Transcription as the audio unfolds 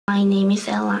My name is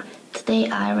Ella. Today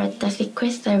I read The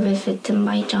Secret Service written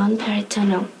by John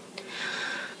Pertino.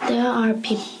 There are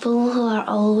people who are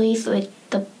always with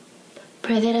the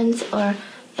presidents or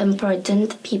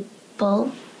important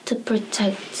people to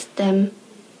protect them.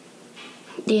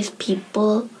 These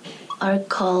people are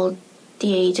called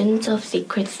the agents of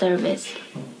Secret Service.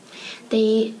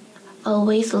 They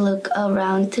always look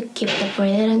around to keep the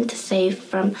president safe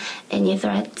from any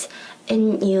threats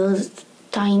and use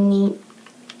tiny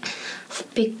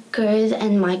speakers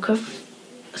in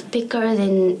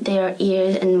their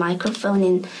ears and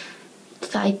microphone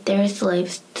inside their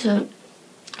sleeves to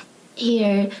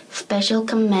hear special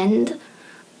command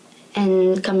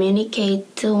and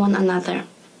communicate to one another.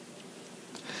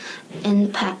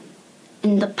 In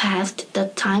the past, the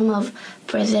time of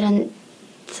President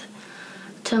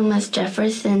Thomas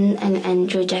Jefferson and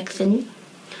Andrew Jackson,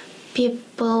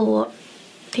 people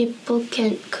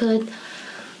could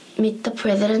meet the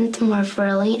president more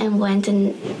freely and went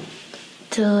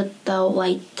into the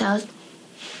White House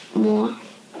more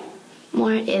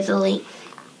easily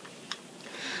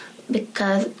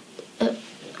because it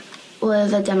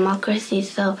was a democracy.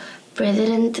 So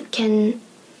president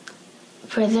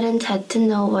had to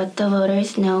know what the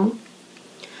voters know,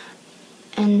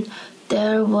 and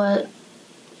there were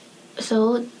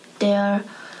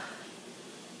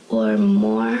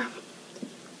more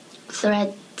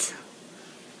threats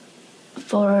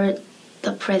for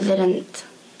the president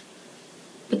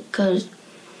because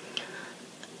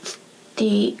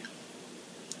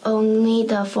only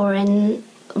the foreign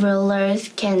rulers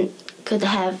could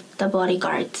have the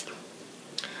bodyguards.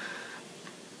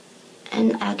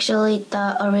 And actually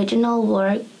the original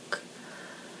work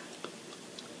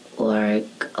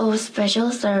of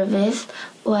special service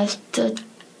was to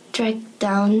track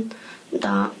down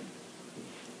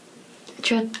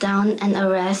and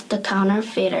arrest the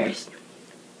counterfeiters.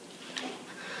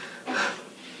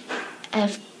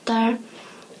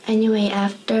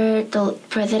 After the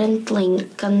President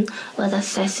Lincoln was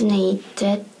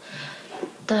assassinated,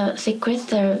 the Secret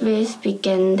Service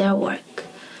began their work.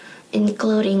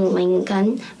 Including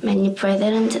Lincoln, many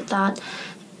presidents thought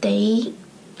they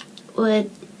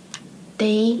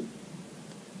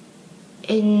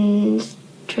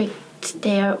instruct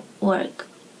their work.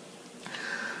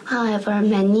 However,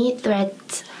 many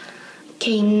threats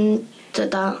came to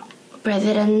the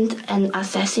president, and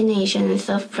assassinations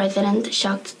of presidents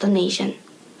shocked the nation.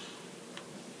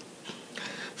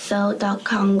 So the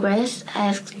Congress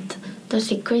asked the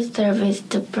Secret Service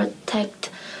to protect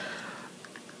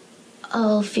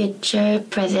all future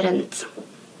presidents.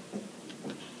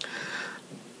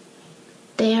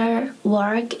 Their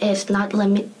work is not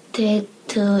limited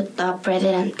to the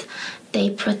president. They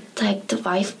protect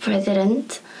vice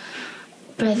president,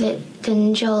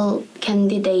 presidential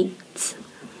candidates,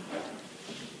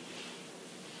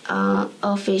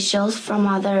 officials from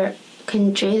other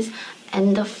countries,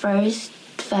 and the first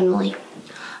family.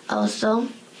 Also,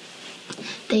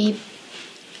 they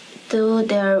do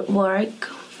their work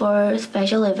for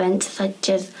special events such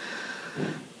as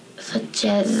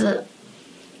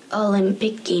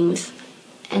Olympic Games,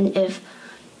 and if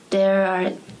there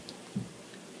are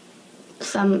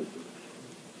some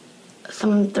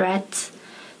threats,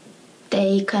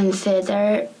 they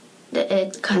consider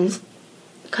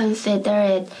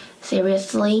it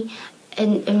seriously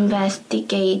and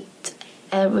investigate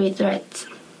every threat.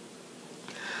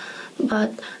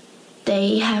 But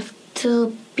they have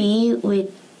to be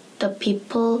with the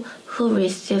people who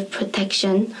receive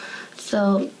protection,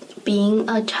 so being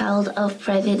a child of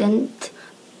president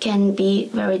can be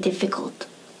very difficult.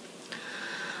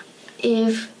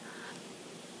 If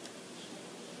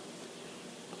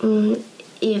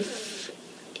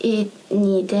it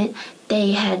needed,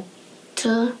 they had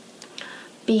to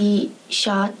be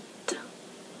shot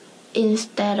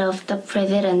instead of the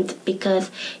president because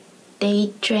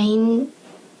they train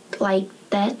like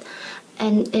that,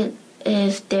 and it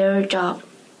is their job.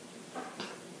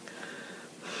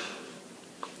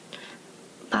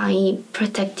 By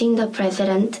protecting the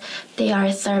president, they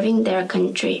are serving their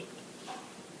country.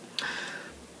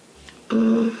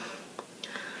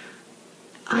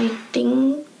 I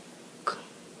think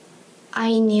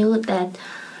I knew that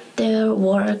their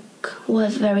work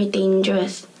was very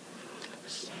dangerous.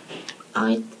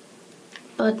 I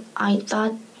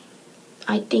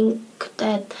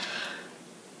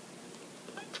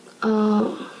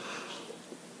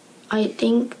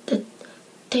think that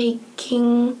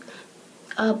taking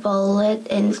a bullet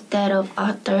instead of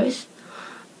others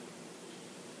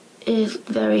is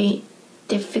very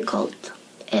difficult.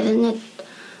 Isn't it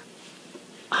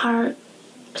hard,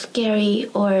 scary,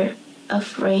 or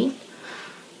afraid?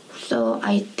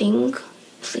 I think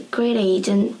secret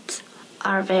agents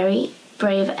are very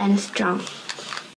brave and strong.